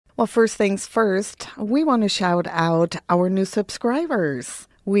Well, first things first, we want to shout out our new subscribers.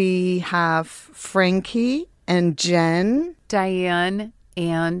 We have Frankie and Jen. Diane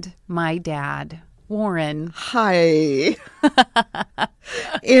and my dad, Warren. Hi.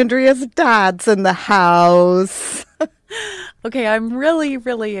 Andrea's dad's in the house. Okay, I'm really,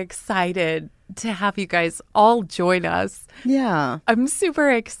 really excited to have you guys all join us. Yeah. I'm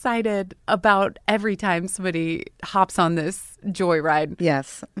super excited about every time somebody hops on this joyride.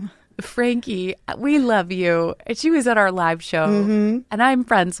 Yes. Frankie, we love you. She was at our live show, and I'm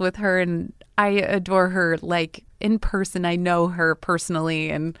friends with her, and I adore her, like, in person. I know her personally,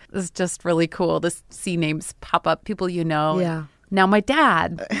 and it's just really cool to see names pop up, people you know. Yeah. Now my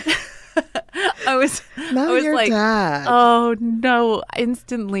dad. I was your like, dad. oh, no.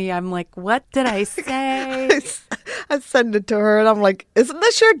 Instantly, I'm like, what did I say? I send it to her, and I'm like, isn't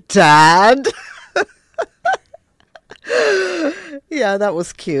this your dad? Yeah, that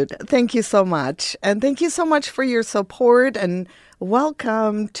was cute. Thank you so much. And thank you so much for your support, and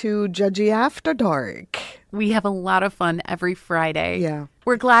welcome to Judgy After Dark. We have a lot of fun every Friday. Yeah.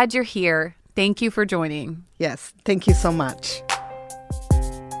 We're glad you're here. Thank you for joining. Yes, thank you so much.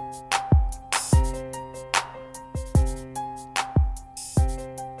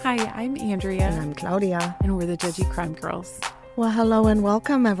 Hi, I'm Andrea. And I'm Claudia. And we're the Judgy Crime Girls. Well, hello and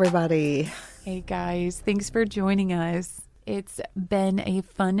welcome, everybody. Hey, guys. Thanks for joining us. It's been a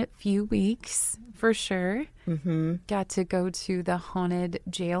fun few weeks, for sure. Got to go to the haunted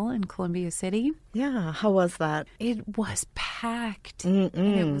jail in Columbia City. Yeah, how was that? It was packed. And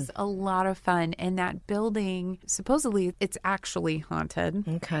it was a lot of fun. And that building, supposedly, it's actually haunted.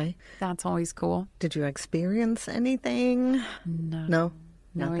 Okay. That's always cool. Did you experience anything? No. No?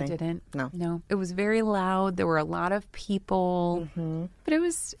 No, Nothing? I didn't. No. It was very loud. There were a lot of people, but it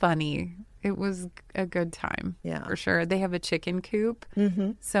was funny. It was a good time. Yeah. For sure. They have a chicken coop.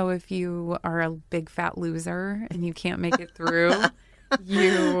 So if you are a big fat loser and you can't make it through,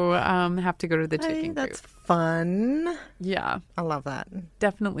 you have to go to the chicken coop. That's fun. Yeah. I love that.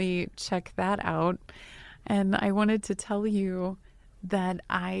 Definitely check that out. And I wanted to tell you that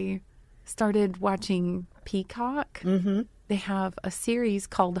I started watching Peacock. They have a series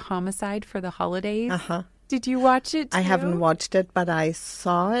called Homicide for the Holidays. Did you watch it too? I haven't watched it, but I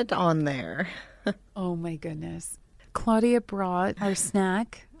saw it on there. Oh my goodness. Claudia brought our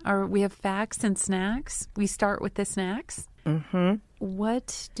snack. We have facts and snacks. We start with the snacks.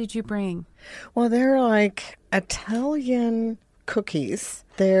 What did you bring? Well, they're like Italian cookies.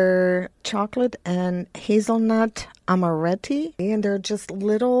 They're chocolate and hazelnut amaretti, and they're just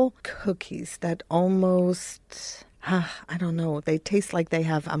little cookies that almost, I don't know, they taste like they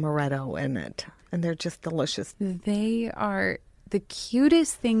have amaretto in it, and they're just delicious. They are the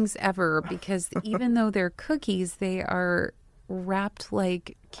cutest things ever because even though they're cookies, they are wrapped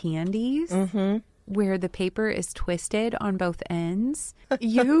like candies. Where the paper is twisted on both ends.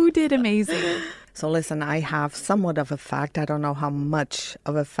 You did amazing. So listen, I have somewhat of a fact. I don't know how much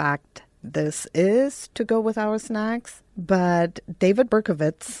of a fact this is to go with our snacks, but David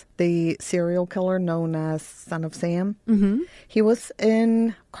Berkowitz, the serial killer known as Son of Sam, he was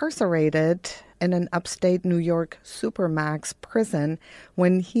incarcerated in an upstate New York supermax prison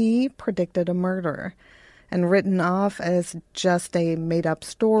when he predicted a murder. And written off as just a made-up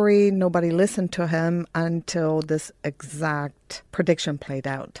story. Nobody listened to him until this exact prediction played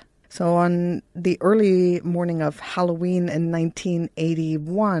out. So on the early morning of Halloween in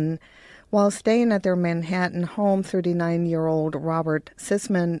 1981, while staying at their Manhattan home, 39-year-old Robert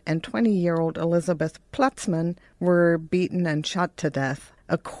Sisman and 20-year-old Elizabeth Plutzman were beaten and shot to death.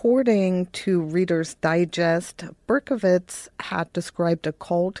 According to Reader's Digest, Berkowitz had described a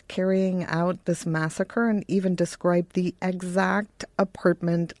cult carrying out this massacre and even described the exact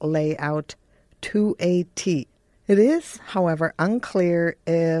apartment layout to a T. It is, however, unclear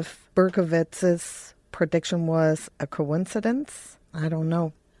if Berkowitz's prediction was a coincidence. I don't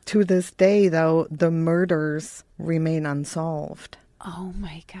know. To this day, though, the murders remain unsolved. Oh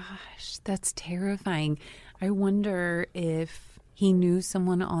my gosh, that's terrifying. I wonder if he knew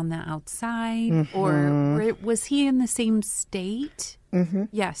someone on the outside, or was he in the same state?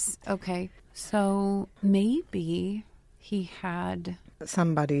 Yes. Okay. So maybe he had...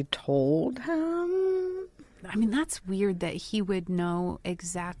 Somebody told him? I mean, that's weird that he would know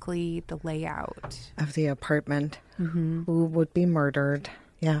exactly the layout of the apartment. Who would be murdered.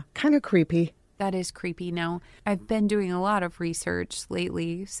 Yeah, kind of creepy. That is creepy. Now, I've been doing a lot of research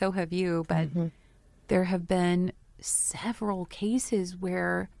lately, so have you, but there have been several cases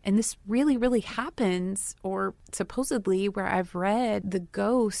where, and this really, really happens, or supposedly where I've read, the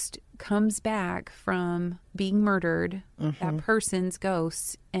ghost comes back from being murdered, that person's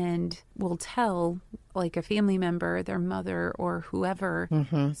ghost, and will tell like a family member, their mother or whoever,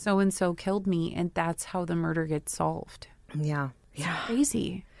 so-and-so killed me, and that's how the murder gets solved. Yeah. It's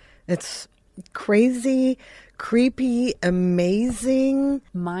crazy. It's crazy, creepy, amazing.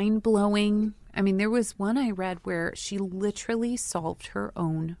 Mind-blowing. I mean, there was one I read where she literally solved her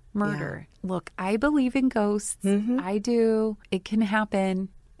own murder. Yeah. Look, I believe in ghosts. I do. It can happen.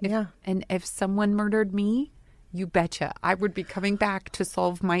 And if someone murdered me, you betcha I would be coming back to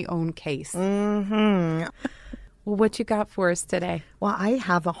solve my own case. Well, what you got for us today? Well, I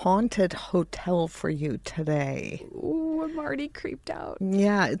have a haunted hotel for you today. Ooh, I'm already creeped out.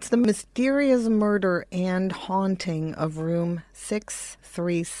 Yeah, it's the mysterious murder and haunting of room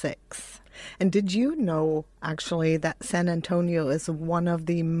 636. And did you know, actually, that San Antonio is one of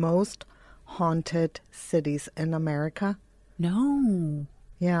the most haunted cities in America? No.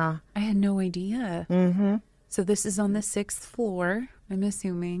 Yeah. I had no idea. So this is on the 6th floor, I'm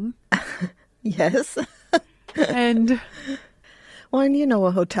assuming. Yes. And well, and you know,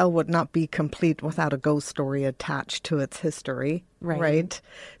 a hotel would not be complete without a ghost story attached to its history, right?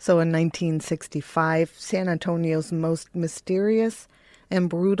 So in 1965, San Antonio's most mysterious and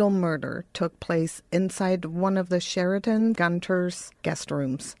brutal murder took place inside one of the Sheraton Gunter's guest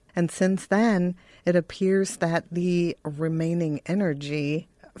rooms. And since then, it appears that the remaining energy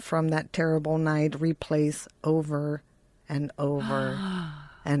from that terrible night replays over and over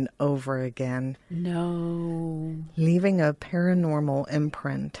and over again. No. Leaving a paranormal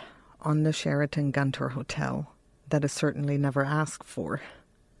imprint on the Sheraton Gunter Hotel that is certainly never asked for.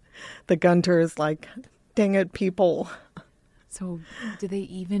 The Gunter is like, dang it, people. So do they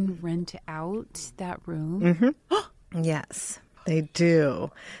even rent out that room? Yes, they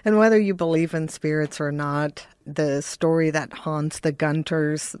do. And whether you believe in spirits or not, the story that haunts the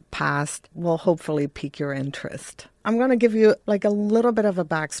Gunters' past will hopefully pique your interest. I'm going to give you like a little bit of a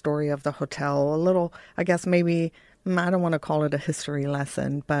backstory of the hotel, a little, I guess maybe, I don't want to call it a history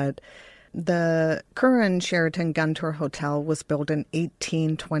lesson, but the current Sheraton Gunter Hotel was built in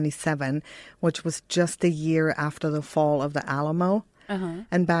 1827, which was just a year after the fall of the Alamo.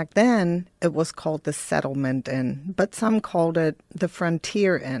 And back then, it was called the Settlement Inn, but some called it the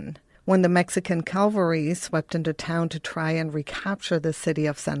Frontier Inn. When the Mexican cavalry swept into town to try and recapture the city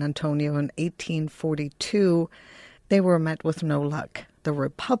of San Antonio in 1842, they were met with no luck. The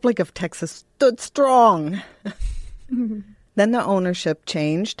Republic of Texas stood strong. Then the ownership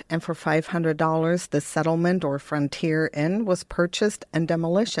changed, and for $500, the Settlement or Frontier Inn was purchased and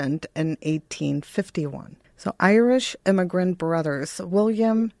demolitioned in 1851. So Irish immigrant brothers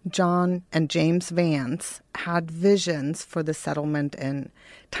William, John, and James Vance had visions for the Settlement Inn.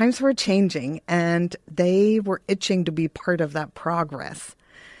 Times were changing, and they were itching to be part of that progress.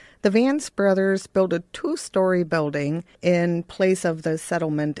 The Vance brothers built a 2-story building in place of the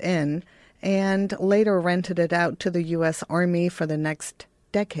Settlement Inn, and later rented it out to the U.S. Army for the next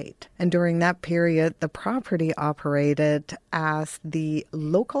decade. And during that period, the property operated as the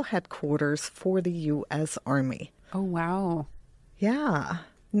local headquarters for the U.S. Army. Oh, wow. Yeah.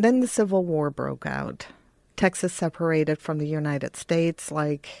 And then the Civil War broke out. Texas separated from the United States,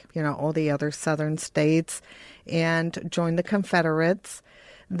 like, you know, all the other southern states, and joined the Confederates.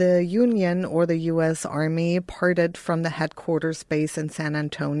 The Union, or the U.S. Army, parted from the headquarters base in San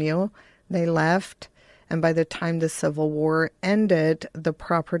Antonio. They left, and by the time the Civil War ended, the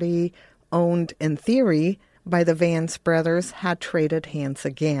property owned, in theory, by the Vance brothers had traded hands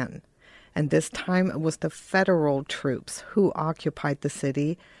again. And this time it was the federal troops who occupied the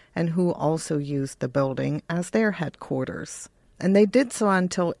city and who also used the building as their headquarters. And they did so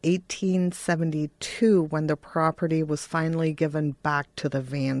until 1872, when the property was finally given back to the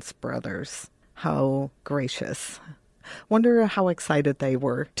Vance brothers. How gracious. Wonder how excited they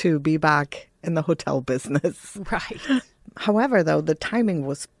were to be back in the hotel business. Right. However, though, the timing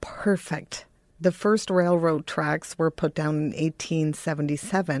was perfect. The first railroad tracks were put down in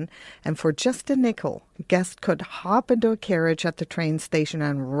 1877, and for just a nickel, guests could hop into a carriage at the train station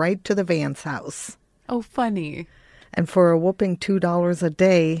and right to the Vance house. Oh, funny. And for a whopping $2 a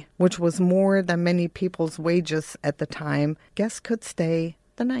day, which was more than many people's wages at the time, guests could stay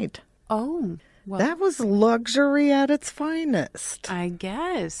the night. Oh, well, that was luxury at its finest. I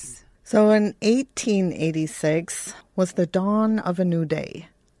guess. So in 1886 was the dawn of a new day.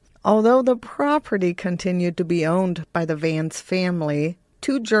 Although the property continued to be owned by the Vance family,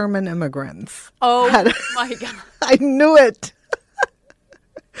 2 German immigrants. Oh, my God. I knew it.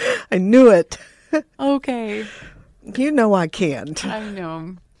 I knew it. Okay. You know I can't. I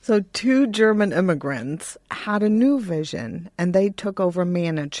know. So 2 German immigrants had a new vision, and they took over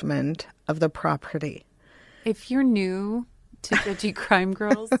management of the property. If you're new to Judgy Crime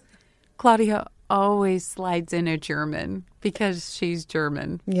Girls, Claudia always slides in a German because she's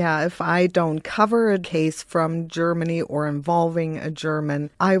German. Yeah, if I don't cover a case from Germany or involving a German,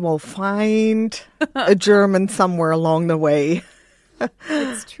 I will find a German somewhere along the way.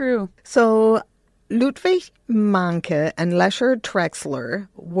 It's true. So Ludwig Manke and Lescher Trexler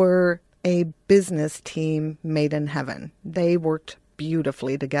were a business team made in heaven. They worked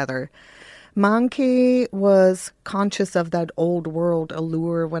beautifully together. Manke was conscious of that old world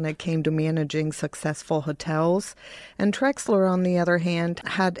allure when it came to managing successful hotels. And Trexler, on the other hand,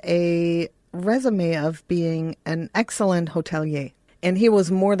 had a resume of being an excellent hotelier. And he was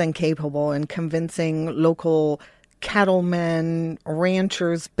more than capable in convincing local cattlemen,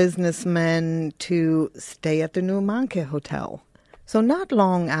 ranchers, businessmen to stay at the new Manke Hotel. So not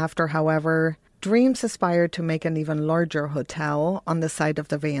long after, however, Dreams aspired to make an even larger hotel on the site of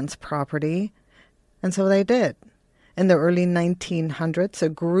the Vance property, and so they did. In the early 1900s, a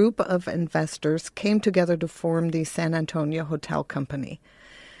group of investors came together to form the San Antonio Hotel Company.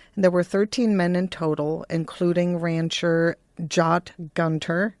 There were 13 men in total, including rancher Sheraton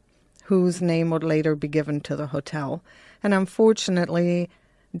Gunter, whose name would later be given to the hotel. And unfortunately,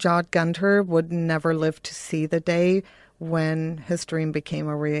 Sheraton Gunter would never live to see the day when his dream became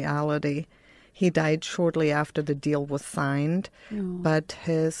a reality. He died shortly after the deal was signed, but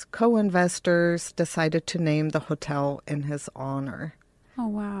his co-investors decided to name the hotel in his honor. Oh,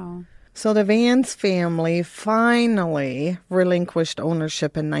 wow. So the Vance family finally relinquished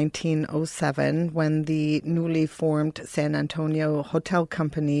ownership in 1907 when the newly formed San Antonio Hotel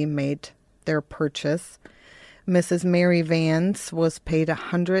Company made their purchase. Mrs. Mary Vance was paid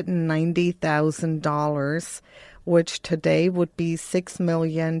 $190,000, which today would be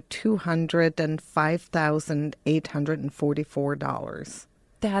 $6,205,844.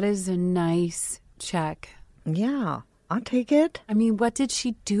 That is a nice check. Yeah, I'll take it. I mean, what did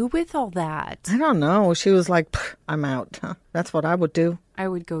she do with all that? I don't know. She was like, I'm out. That's what I would do. I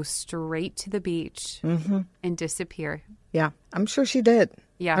would go straight to the beach and disappear. Yeah, I'm sure she did.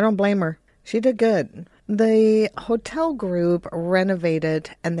 Yeah. I don't blame her. She did good. The hotel group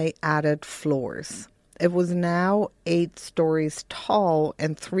renovated and they added floors. It was now 8 stories tall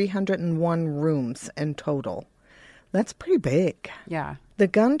and 301 rooms in total. That's pretty big. Yeah. The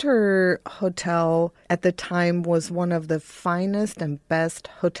Gunter Hotel at the time was one of the finest and best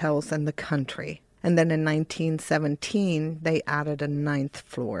hotels in the country. And then in 1917, they added a 9th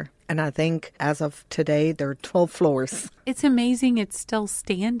floor. And I think as of today, there are 12 floors. It's amazing it's still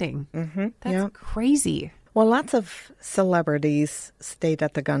standing. That's crazy. Well, lots of celebrities stayed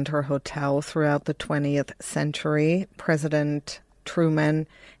at the Gunter Hotel throughout the 20th century. President Truman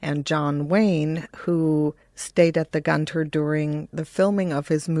and John Wayne, who stayed at the Gunter during the filming of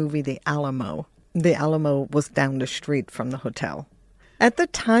his movie, The Alamo. The Alamo was down the street from the hotel. At the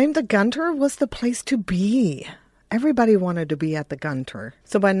time, the Gunter was the place to be. Everybody wanted to be at the Gunter.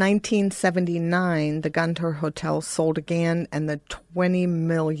 So by 1979, the Gunter Hotel sold again and the $20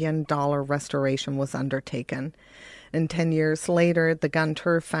 million restoration was undertaken. And 10 years later, the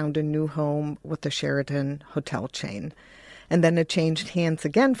Gunter found a new home with the Sheraton Hotel chain. And then it changed hands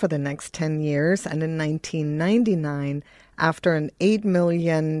again for the next 10 years. And in 1999, after an $8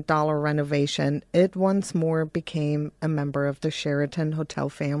 million renovation, it once more became a member of the Sheraton Hotel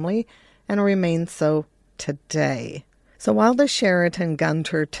family and remains so today. So while the Sheraton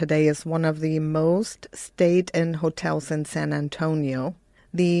Gunter today is one of the most stayed-in hotels in San Antonio,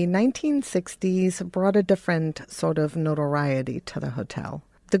 the 1960s brought a different sort of notoriety to the hotel,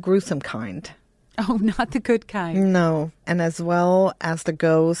 the gruesome kind. Oh, not the good kind. No, and as well as the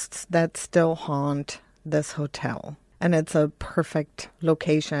ghosts that still haunt this hotel. And it's a perfect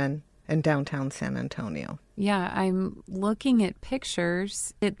location in downtown San Antonio. Yeah, I'm looking at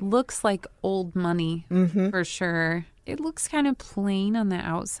pictures. It looks like old money for sure. It looks kind of plain on the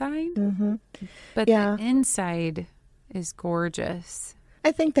outside, but the inside is gorgeous.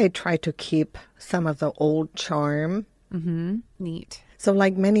 I think they try to keep some of the old charm. Neat. So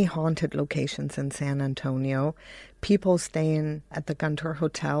like many haunted locations in San Antonio, people staying at the Gunter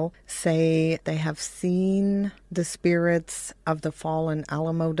Hotel say they have seen the spirits of the fallen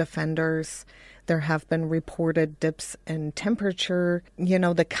Alamo defenders. There have been reported dips in temperature, you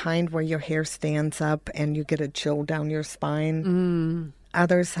know, the kind where your hair stands up and you get a chill down your spine.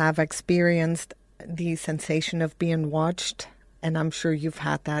 Others have experienced the sensation of being watched And I'm sure you've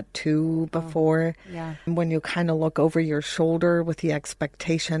had that too before. Yeah. When you kind of look over your shoulder with the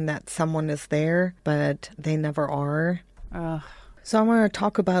expectation that someone is there, but they never are. Ugh. So I want to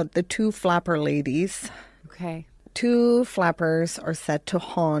talk about the two flapper ladies. Okay. Two flappers are said to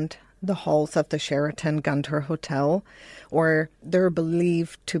haunt the halls of the Sheraton Gunter Hotel, or they're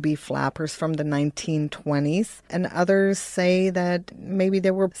believed to be flappers from the 1920s. And others say that maybe they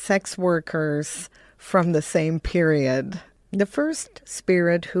were sex workers from the same period. The first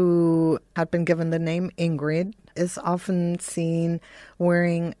spirit, who had been given the name Ingrid, is often seen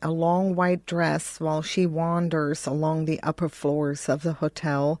wearing a long white dress while she wanders along the upper floors of the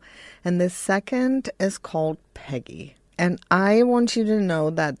hotel. And the second is called Peggy. And I want you to know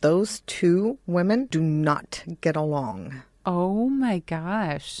that those two women do not get along. Oh my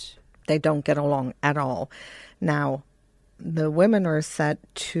gosh. They don't get along at all. Now, the women are said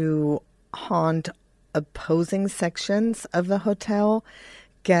to haunt opposing sections of the hotel.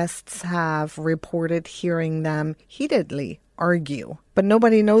 Guests have reported hearing them heatedly argue, but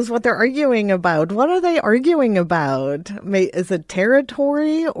nobody knows what they're arguing about. What are they arguing about? Is it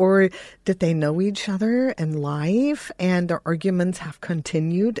territory, or did they know each other in life and their arguments have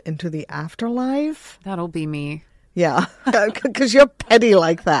continued into the afterlife? That'll be me. Yeah, because you're petty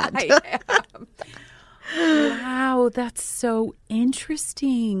like that. I am. Wow, that's so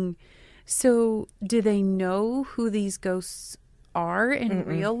interesting. So do they know who these ghosts are in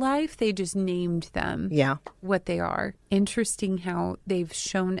real life? They just named them. Yeah. What they are. Interesting how they've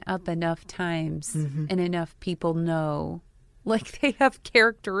shown up enough times and enough people know. Like, they have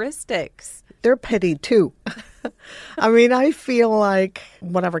characteristics. They're petty too. I mean, I feel like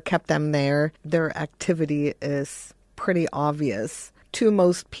whatever kept them there, their activity is pretty obvious to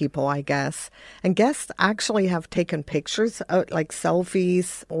most people, I guess. And guests actually have taken pictures, like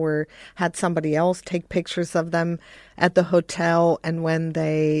selfies, or had somebody else take pictures of them at the hotel. And when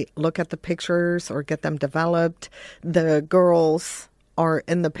they look at the pictures or get them developed, the girls are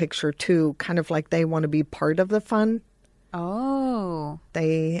in the picture too, kind of like they want to be part of the fun. Oh.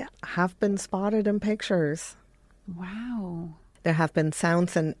 They have been spotted in pictures. Wow. There have been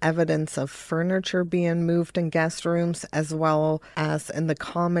sounds and evidence of furniture being moved in guest rooms, as well as in the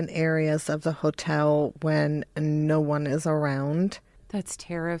common areas of the hotel when no one is around. That's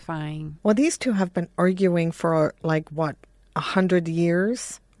terrifying. Well, these two have been arguing for, 100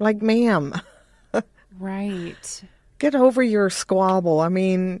 years? Like, ma'am. Right. Get over your squabble. I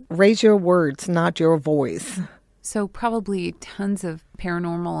mean, raise your words, not your voice. So probably tons of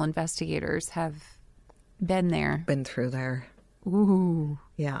paranormal investigators have been there. Been through there. Ooh.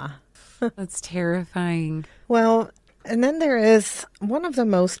 Yeah. That's terrifying. Well, and then there is one of the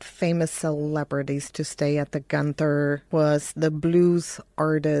most famous celebrities to stay at the Gunter was the blues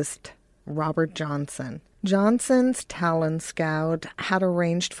artist Robert Johnson. Johnson's talent scout had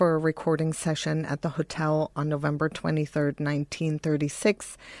arranged for a recording session at the hotel on November 23rd,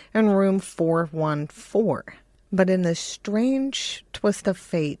 1936 in room 414. But in a strange twist of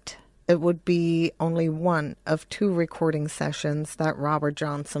fate, it would be only one of two recording sessions that Robert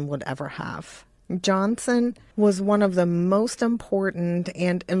Johnson would ever have. Johnson was one of the most important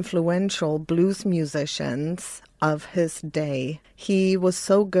and influential blues musicians of his day. He was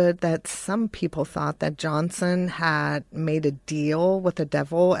so good that some people thought that Johnson had made a deal with the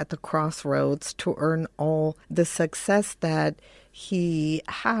devil at the crossroads to earn all the success that he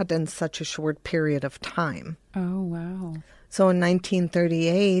had in such a short period of time. Oh, wow. So in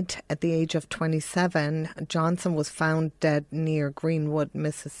 1938, at the age of 27, Johnson was found dead near Greenwood,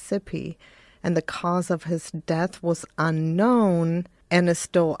 Mississippi, and the cause of his death was unknown and is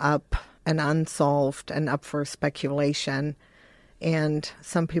still up and unsolved and up for speculation. And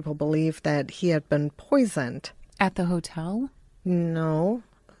some people believe that he had been poisoned. At the hotel? No.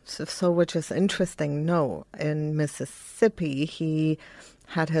 So which is interesting. No. In Mississippi, he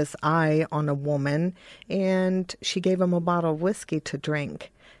had his eye on a woman, and she gave him a bottle of whiskey to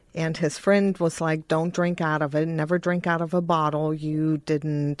drink. And his friend was like, don't drink out of it. Never drink out of a bottle you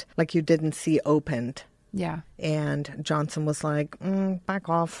didn't see opened. Yeah. And Johnson was like, back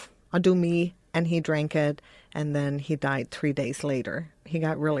off. I'll do me. And he drank it, and then he died 3 days later. He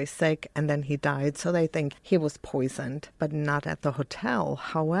got really sick, and then he died. So they think he was poisoned, but not at the hotel.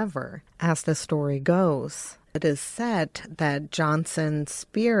 However, as the story goes, it is said that Johnson's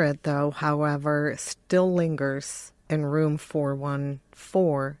spirit, though, however, still lingers in room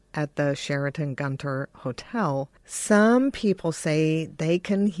 414 at the Sheraton Gunter Hotel. Some people say they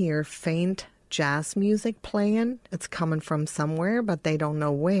can hear faint jazz music playing. It's coming from somewhere, but they don't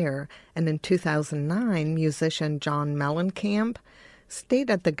know where. And in 2009, musician John Mellencamp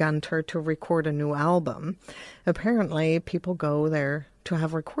stayed at the Gunter to record a new album. Apparently, people go there to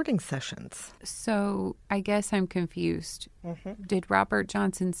have recording sessions. So I guess I'm confused. Did Robert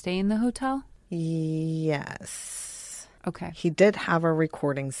Johnson stay in the hotel? Yes. Okay. He did have a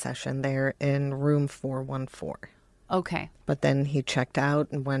recording session there in room 414. Okay. But then he checked out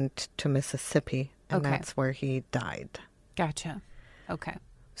and went to Mississippi, and that's where he died. Gotcha. Okay.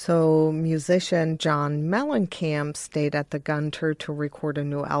 So musician John Mellencamp stayed at the Gunter to record a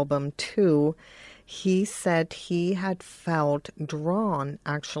new album too. He said he had felt drawn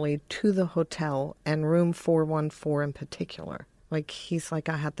actually to the hotel and room 414 in particular. Like he's like,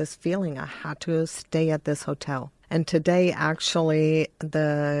 I had this feeling I had to stay at this hotel. And today, actually,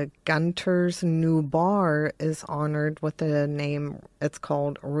 the Gunter's new bar is honored with the name, it's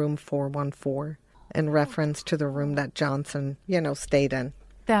called Room 414, in reference to the room that Johnson, stayed in.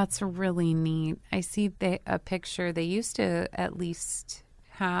 That's really neat. I see a picture. They used to at least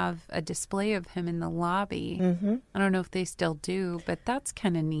have a display of him in the lobby. I don't know if they still do, but that's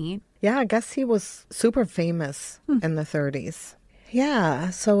kind of neat. Yeah, I guess he was super famous in the 30s.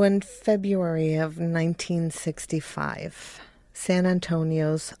 Yeah, so in February of 1965, San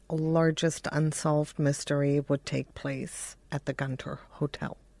Antonio's largest unsolved mystery would take place at the Gunter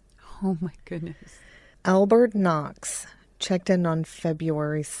Hotel. Oh my goodness. Albert Knox checked in on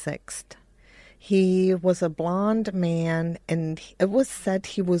February 6th. He was a blonde man, and it was said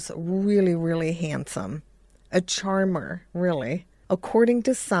he was really, really handsome. A charmer, really. According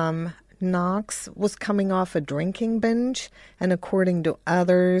to some, Knox was coming off a drinking binge, and according to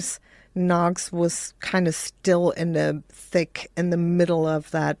others, Knox was kind of still in the middle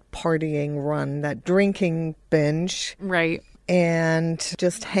of that partying run, that drinking binge. Right. And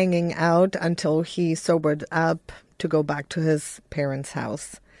just hanging out until he sobered up to go back to his parents'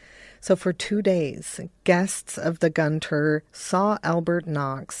 house. So for 2 days, guests of the Gunter saw Albert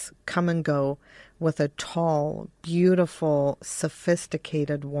Knox come and go with a tall, beautiful,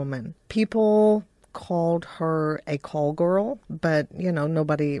 sophisticated woman. People called her a call girl, but,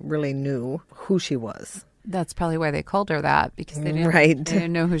 nobody really knew who she was. That's probably why they called her that, because they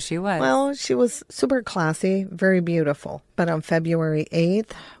didn't know who she was. Well, she was super classy, very beautiful. But on February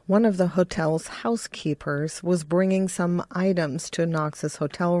 8th, one of the hotel's housekeepers was bringing some items to Knox's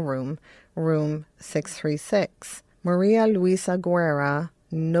hotel room, room 636. Maria Luisa Guerra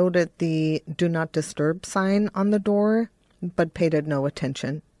noted the do not disturb sign on the door, but paid it no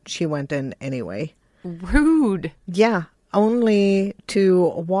attention. She went in anyway. Rude. Yeah, only to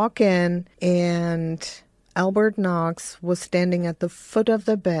walk in and Albert Knox was standing at the foot of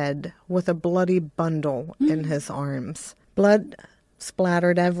the bed with a bloody bundle in his arms. Blood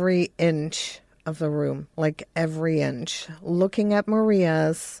splattered every inch of the room, like every inch. Looking at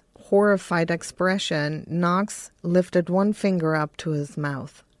Maria's horrified expression, Knox lifted one finger up to his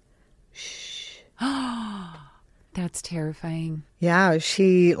mouth. Shh. That's terrifying. Yeah,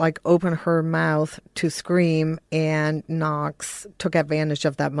 she opened her mouth to scream, and Knox took advantage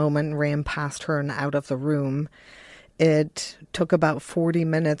of that moment and ran past her and out of the room. It took about 40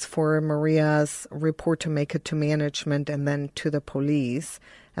 minutes for Maria's report to make it to management and then to the police.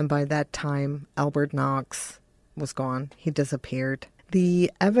 And by that time, Albert Knox was gone. He disappeared.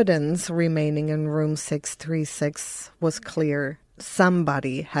 The evidence remaining in room 636 was clear.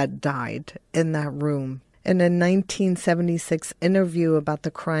 Somebody had died in that room. In a 1976 interview about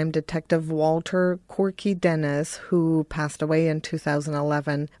the crime, Detective Walter Corky Dennis, who passed away in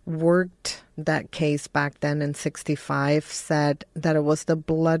 2011, worked that case back then in 65, said that it was the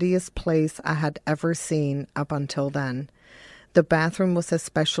bloodiest place I had ever seen up until then. The bathroom was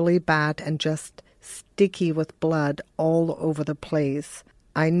especially bad and just sticky with blood all over the place.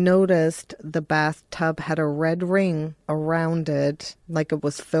 I noticed the bathtub had a red ring around it, like it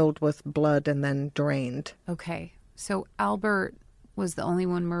was filled with blood and then drained. Okay, so Albert was the only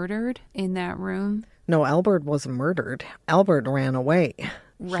one murdered in that room? No, Albert wasn't murdered. Albert ran away.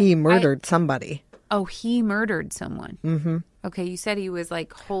 Right. He murdered somebody. Oh, he murdered someone. Mm-hmm. Okay, you said he was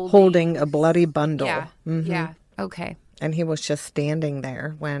holding a bloody bundle. Yeah, mm-hmm. Yeah, okay. And he was just standing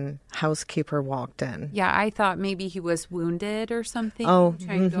there when housekeeper walked in. Yeah, I thought maybe he was wounded or something,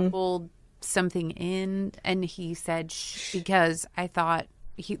 trying to hold something in. And he said, shh, because I thought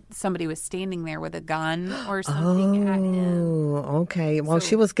somebody was standing there with a gun or something at him. Oh, okay. Well,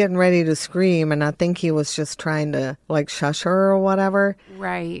 she was getting ready to scream, and I think he was just trying to, shush her or whatever.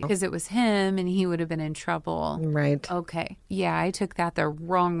 Right, because it was him, and he would have been in trouble. Right. Okay. Yeah, I took that the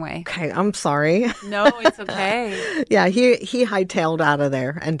wrong way. Okay, I'm sorry. No, it's okay. Yeah, he hightailed out of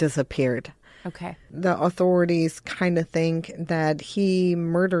there and disappeared. Okay. The authorities kind of think that he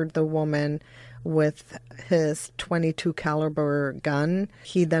murdered the woman with his .22 caliber gun.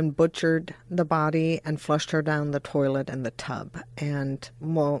 He then butchered the body and flushed her down the toilet in the tub. And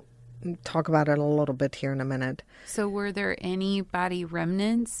we'll talk about it a little bit here in a minute. So were there any body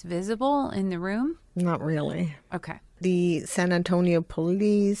remnants visible in the room? Not really. Okay. The San Antonio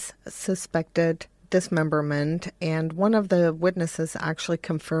police suspected dismemberment, and one of the witnesses actually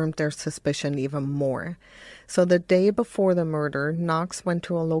confirmed their suspicion even more. So the day before the murder, Knox went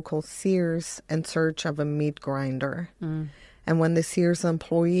to a local Sears in search of a meat grinder. And when the Sears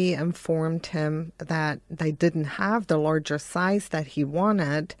employee informed him that they didn't have the larger size that he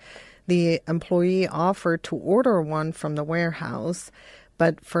wanted, the employee offered to order one from the warehouse.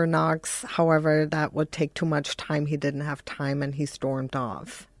 But for Knox, however, that would take too much time. He didn't have time, and he stormed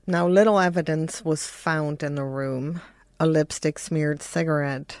off. Now, little evidence was found in the room. A lipstick-smeared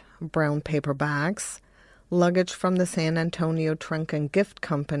cigarette, brown paper bags, luggage from the San Antonio Trunk and Gift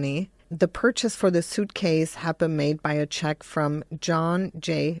Company. The purchase for the suitcase had been made by a check from John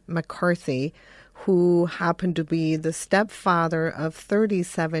J. McCarthy, who happened to be the stepfather of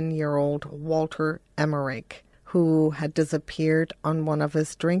 37-year-old Walter Emerick, who had disappeared on one of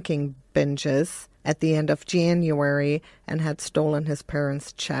his drinking binges at the end of January and had stolen his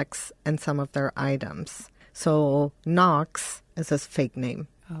parents' checks and some of their items. So Knox is his fake name.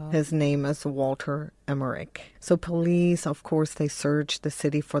 His name is Walter Emerick. So police, of course, they searched the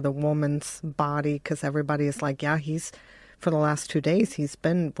city for the woman's body because everybody is like, yeah, for the last 2 days, he's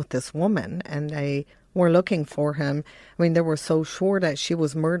been with this woman, and they were looking for him. I mean, they were so sure that she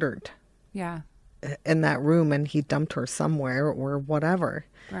was murdered. Yeah. In that room, and he dumped her somewhere or whatever.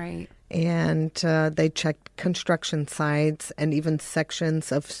 Right. And they checked construction sites and even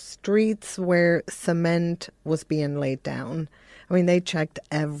sections of streets where cement was being laid down. I mean, they checked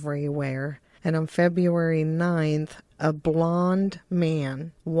everywhere. And on February 9th, a blonde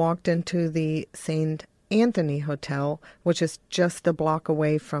man walked into the St. Anthony Hotel, which is just a block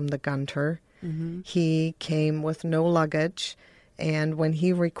away from the Gunter. He came with no luggage. And when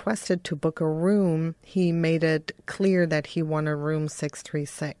he requested to book a room, he made it clear that he wanted room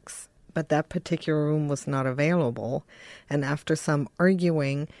 636. But that particular room was not available. And after some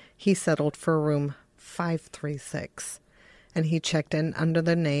arguing, he settled for room 536. And he checked in under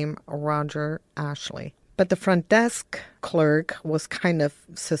the name Roger Ashley. But the front desk clerk was kind of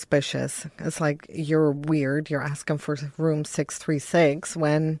suspicious. It's like, you're weird. You're asking for room 636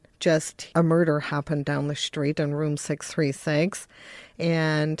 when just a murder happened down the street in room 636,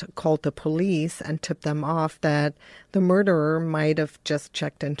 and called the police and tipped them off that the murderer might have just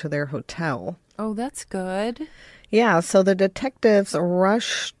checked into their hotel. Oh, that's good. Yeah, so the detectives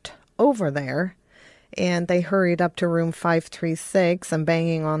rushed over there, and they hurried up to room 536, and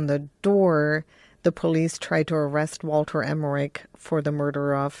banging on the door, the police tried to arrest Walter Emerick for the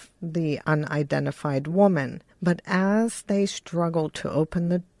murder of the unidentified woman. But as they struggled to open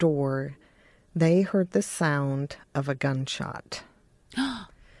the door, they heard the sound of a gunshot.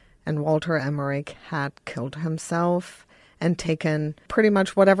 And Walter Emerick had killed himself and taken pretty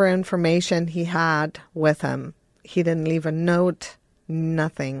much whatever information he had with him. He didn't leave a note,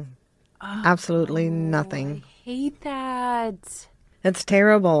 nothing. Absolutely nothing. I hate that. It's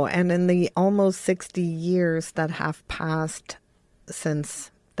terrible. And in the almost 60 years that have passed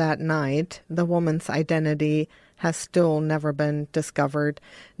since that night, the woman's identity has still never been discovered.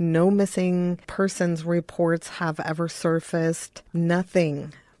 No missing persons reports have ever surfaced.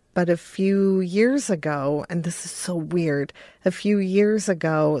 Nothing. But a few years ago, and this is so weird, a few years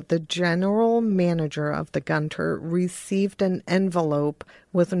ago, the general manager of the Gunter received an envelope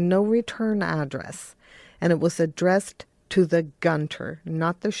with no return address. And it was addressed to the Gunter,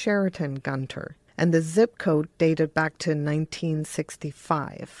 not the Sheraton Gunter. And the zip code dated back to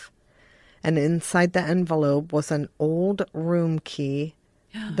 1965. And inside the envelope was an old room key,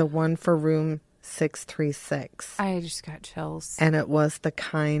 the one for room 636. I just got chills. And it was the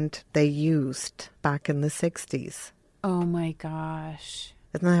kind they used back in the 60s. Oh my gosh.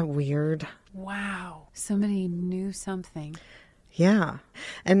 Isn't that weird? Wow. Somebody knew something. Yeah.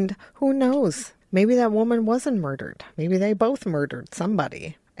 And who knows? Maybe that woman wasn't murdered. Maybe they both murdered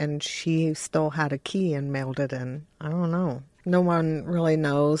somebody. And she still had a key and mailed it in. I don't know. No one really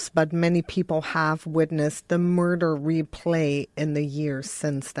knows, but many people have witnessed the murder replay in the years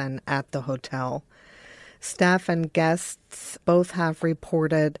since then at the hotel. Staff and guests guests both have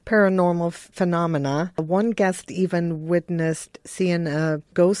reported paranormal phenomena. One guest even witnessed seeing a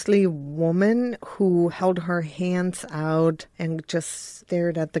ghostly woman who held her hands out and just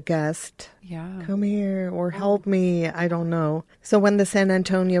stared at the guest. Yeah. Come here or help me. I don't know. So when the San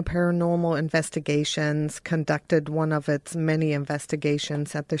Antonio Paranormal Investigations conducted one of its many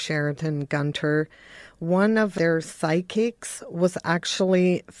investigations at the Sheraton Gunter, one of their psychics was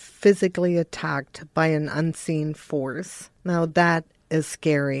actually physically attacked by an unseen force. Now that is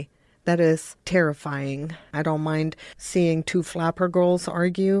scary. That is terrifying. I don't mind seeing two flapper girls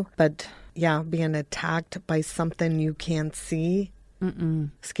argue, but yeah, being attacked by something you can't see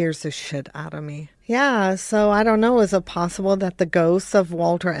scares the shit out of me. Yeah, so I don't know. Is it possible that the ghosts of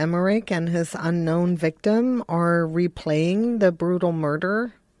Walter Emerick and his unknown victim are replaying the brutal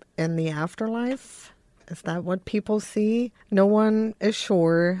murder in the afterlife? Is that what people see? No one is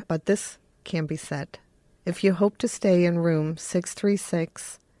sure, but this can be said. If you hope to stay in room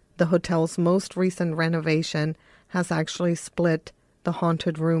 636, the hotel's most recent renovation has actually split the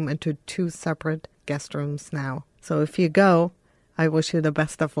haunted room into 2 separate guest rooms now. So if you go, I wish you the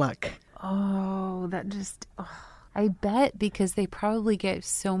best of luck. Oh, that just... Oh, I bet because they probably get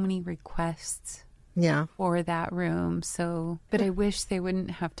so many requests for that room. So, but I wish they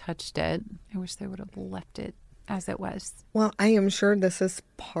wouldn't have touched it. I wish they would have left it as it was. Well, I am sure this is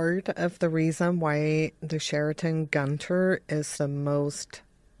part of the reason why the Sheraton Gunter is the most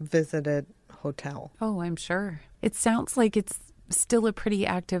visited hotel. Oh, I'm sure. It sounds like it's still a pretty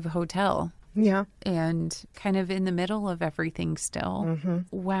active hotel. Yeah. And kind of in the middle of everything still.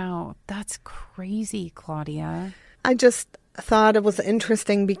 Wow, that's crazy, Claudia. I just thought it was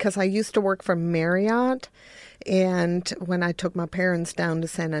interesting because I used to work for Marriott. And when I took my parents down to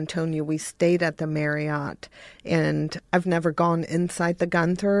San Antonio, we stayed at the Marriott. And I've never gone inside the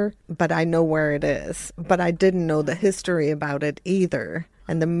Gunter, but I know where it is. But I didn't know the history about it either.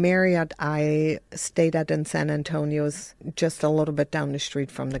 And the Marriott I stayed at in San Antonio is just a little bit down the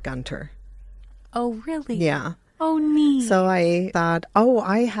street from the Gunter. Oh, really? Yeah. Oh, neat. So I thought,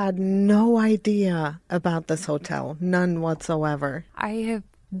 I had no idea about this hotel. None whatsoever. I have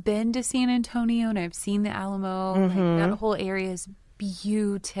been to San Antonio and I've seen the Alamo. Like, that whole area is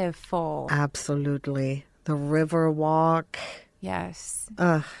beautiful. Absolutely. The river walk. Yes.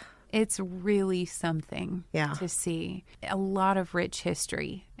 Ugh. It's really something to see. A lot of rich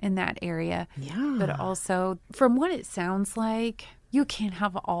history in that area. Yeah. But also, from what it sounds like, you can't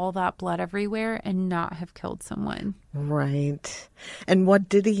have all that blood everywhere and not have killed someone. Right. And what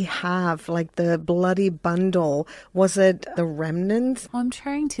did he have? Like the bloody bundle? Was it the remnants? Well, I'm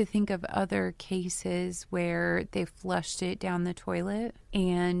trying to think of other cases where they flushed it down the toilet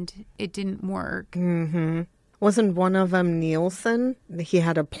and it didn't work. Wasn't one of them Nielsen? He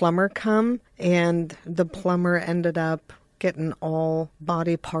had a plumber come and the plumber ended up getting all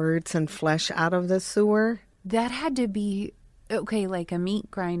body parts and flesh out of the sewer. That had to be... Okay, like a meat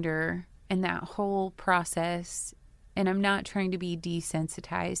grinder and that whole process, and I'm not trying to be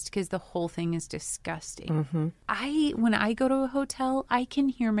desensitized because the whole thing is disgusting. When I go to a hotel, I can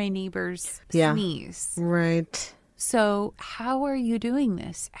hear my neighbors sneeze. Right. So how are you doing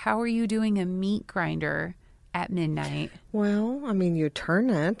this? How are you doing a meat grinder at midnight? Well, I mean, you turn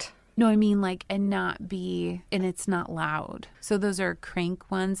it. No, I mean like, and it's not loud. So those are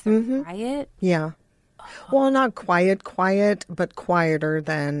crank ones that are quiet? Yeah. Well, not quiet, but quieter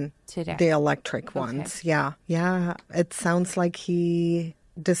than today. The electric ones. Yeah. Yeah. It sounds like he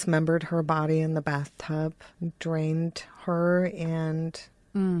dismembered her body in the bathtub, drained her, and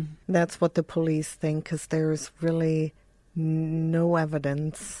that's what the police think because there's really no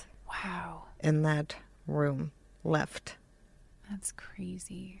evidence in that room left. That's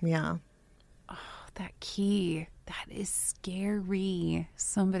crazy. Yeah. Oh, that key. That is scary.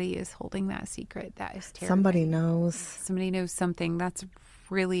 Somebody is holding that secret. That is terrible. Somebody knows. Somebody knows something. That's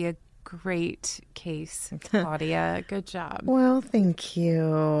really a great case, Claudia. Good job. Well, thank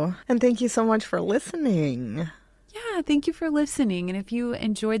you. And thank you so much for listening. Yeah, thank you for listening. And if you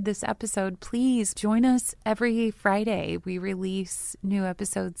enjoyed this episode, please join us every Friday. We release new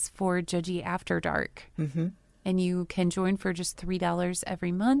episodes for Judgy After Dark. And you can join for just $3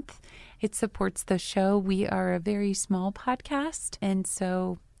 every month. It supports the show. We are a very small podcast, and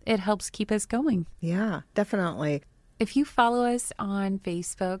so it helps keep us going. Yeah, definitely. If you follow us on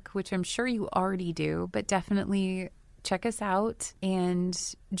Facebook, which I'm sure you already do, but definitely check us out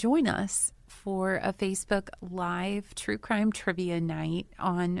and join us for a Facebook Live True Crime Trivia Night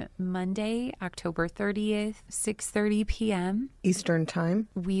on Monday, October 30th, 6:30 p.m. Eastern Time.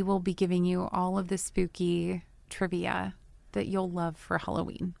 We will be giving you all of the spooky trivia that you'll love for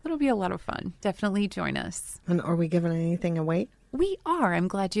Halloween. It'll be a lot of fun. Definitely join us. And are we giving anything away? We are. I'm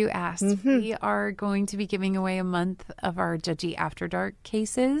glad you asked. We are going to be giving away a month of our Judgy After Dark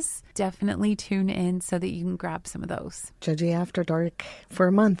cases. Definitely tune in so that you can grab some of those. Judgy After Dark for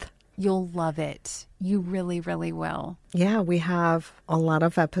a month. You'll love it. You really, really will. Yeah, we have a lot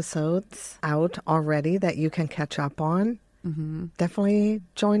of episodes out already that you can catch up on. Definitely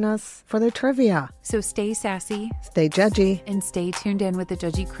join us for the trivia. So stay sassy. Stay judgy. And stay tuned in with the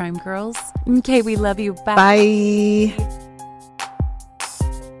Judgy Crime Girls. Okay, we love you. Bye. Bye.